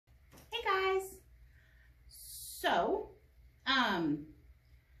So,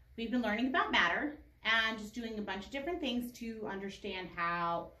 we've been learning about matter and just doing a bunch of different things to understand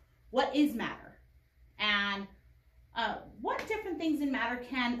what is matter and what different things in matter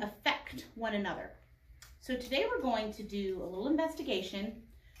can affect one another. So today we're going to do a little investigation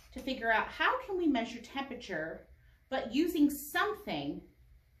to figure out how can we measure temperature, but using something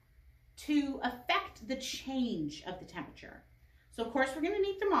to affect the change of the temperature. So of course we're going to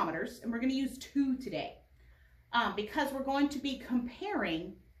need thermometers, and we're going to use 2 today because we're going to be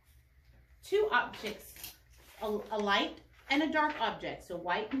comparing 2 objects, a light and a dark object, so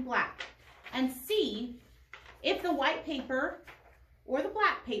white and black, and see if the white paper or the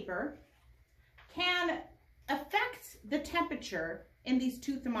black paper can affect the temperature in these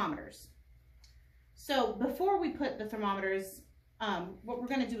 2 thermometers. So before we put the thermometers, what we're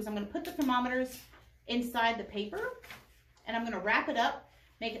going to do is I'm going to put the thermometers inside the paper, and I'm going to wrap it up,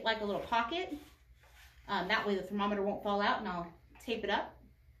 make it like a little pocket. That way the thermometer won't fall out, and I'll tape it up.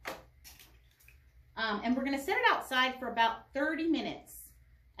 And we're going to set it outside for about 30 minutes,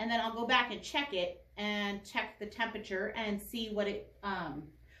 and then I'll go back and check it and check the temperature and see what it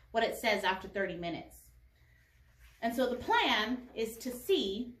says after 30 minutes. And so the plan is to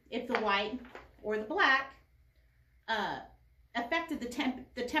see if the white or the black affected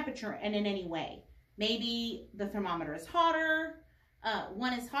the temperature in any way. Maybe the thermometer is hotter,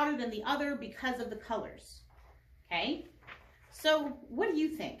 one is hotter than the other because of the colors. Okay, so what do you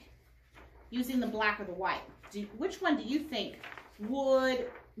think? Using the black or the white, which one do you think would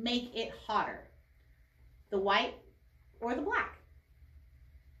make it hotter? The white or the black?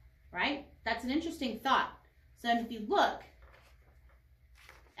 Right? That's an interesting thought. So if you look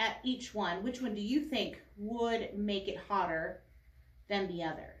at each one, which one do you think would make it hotter than the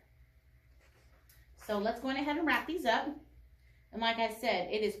other? So let's go ahead and wrap these up. And like I said,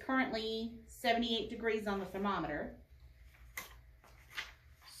 it is currently 78 degrees on the thermometer.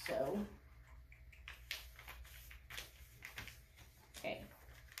 So, okay.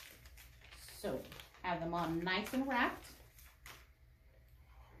 So have them on nice and wrapped.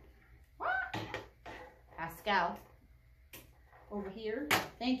 Pascal over here.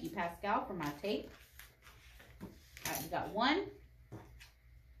 Thank you, Pascal, for my tape. All right, we got one.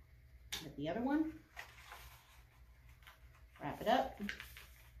 Get the other one. Wrap it up.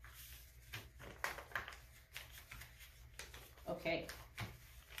 Okay.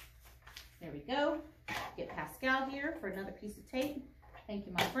 There we go. Get Pascal here for another piece of tape. Thank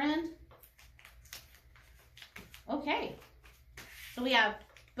you, my friend. Okay. So we have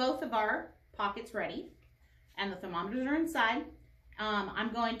both of our pockets ready, and the thermometers are inside.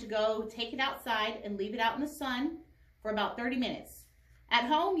 I'm going to go take it outside and leave it out in the sun for about 30 minutes. At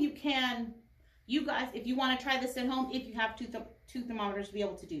home, you guys, if you want to try this at home, if you have two thermometers to be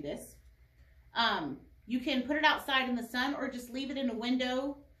able to do this, you can put it outside in the sun or just leave it in a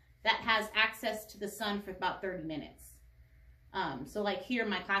window that has access to the sun for about 30 minutes. So like here in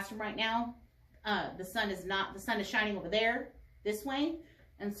my classroom right now, the sun is shining over there this way.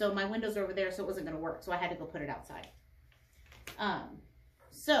 And so my windows are over there, so it wasn't going to work. So I had to go put it outside.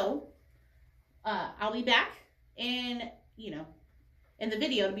 I'll be back in the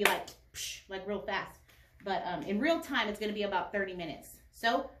video to be like real fast. But in real time, it's going to be about 30 minutes.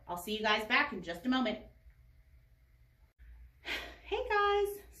 So I'll see you guys back in just a moment. Hey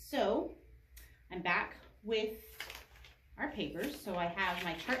guys, so I'm back with our papers. So I have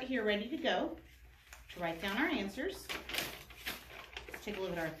my chart here ready to go to write down our answers. Take a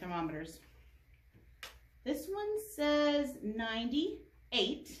look at our thermometers. This one says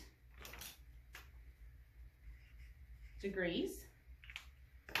 98 degrees.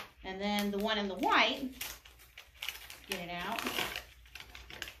 And then the one in the white, get it out.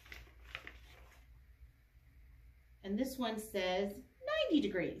 And this one says 90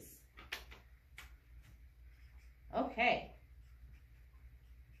 degrees. Okay.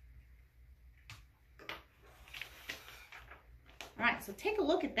 All right, so take a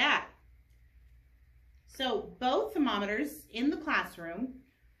look at that. So both thermometers in the classroom,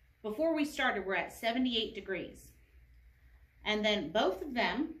 before we started, were at 78 degrees. And then both of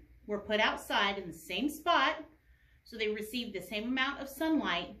them were put outside in the same spot, so they received the same amount of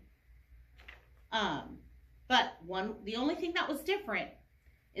sunlight. But the only thing that was different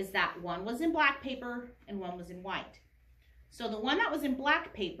is that one was in black paper and one was in white. So the one that was in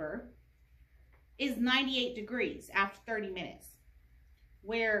black paper is 98 degrees after 30 minutes.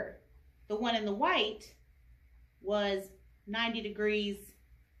 Where the one in the white was 90 degrees,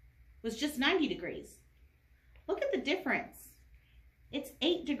 was just 90 degrees. Look at the difference. It's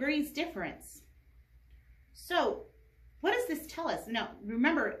 8 degrees difference. So what does this tell us? Now,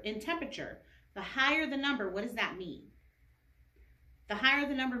 remember, in temperature, The higher the number, what does that mean? The higher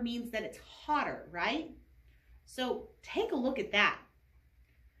the number means that it's hotter, right? So take a look at that.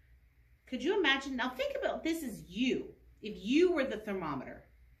 Could you imagine? Now think about this as you. If you were the thermometer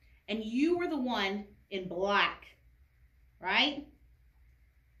and you were the one in black, right?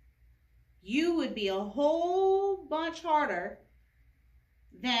 You would be a whole bunch harder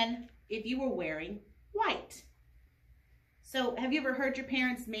than if you were wearing white. So have you ever heard your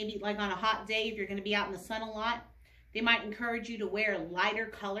parents, maybe like on a hot day, if you're going to be out in the sun a lot, they might encourage you to wear lighter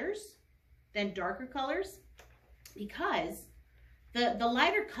colors than darker colors? Because the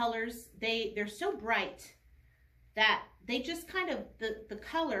lighter colors, they're so bright that they just kind of, the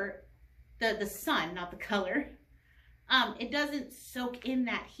color, the sun, not the color, it doesn't soak in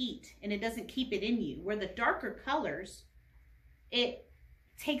that heat and it doesn't keep it in you. Where the darker colors, it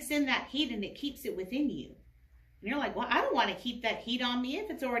takes in that heat and it keeps it within you. And you're like, well, I don't want to keep that heat on me if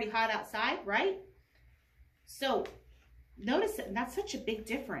it's already hot outside, right? So notice that that's such a big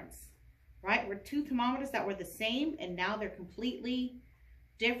difference, right? We're two thermometers that were the same and now they're completely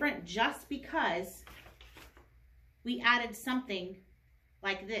different just because we added something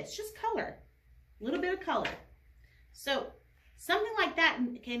like this, just color, a little bit of color. So something like that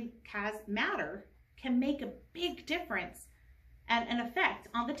can make a big difference and an effect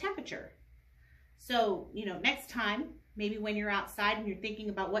on the temperature. So, you know, next time, maybe when you're outside and you're thinking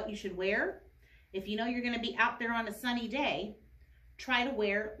about what you should wear, if you know you're going to be out there on a sunny day, try to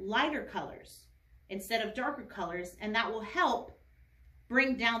wear lighter colors instead of darker colors, and that will help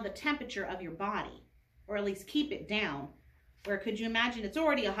bring down the temperature of your body, or at least keep it down. Where could you imagine it's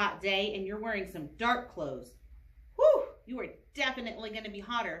already a hot day and you're wearing some dark clothes? Whew, you are definitely going to be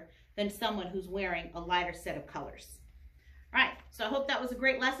hotter than someone who's wearing a lighter set of colors. All right, so I hope that was a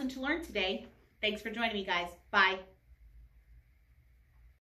great lesson to learn today. Thanks for joining me, guys. Bye.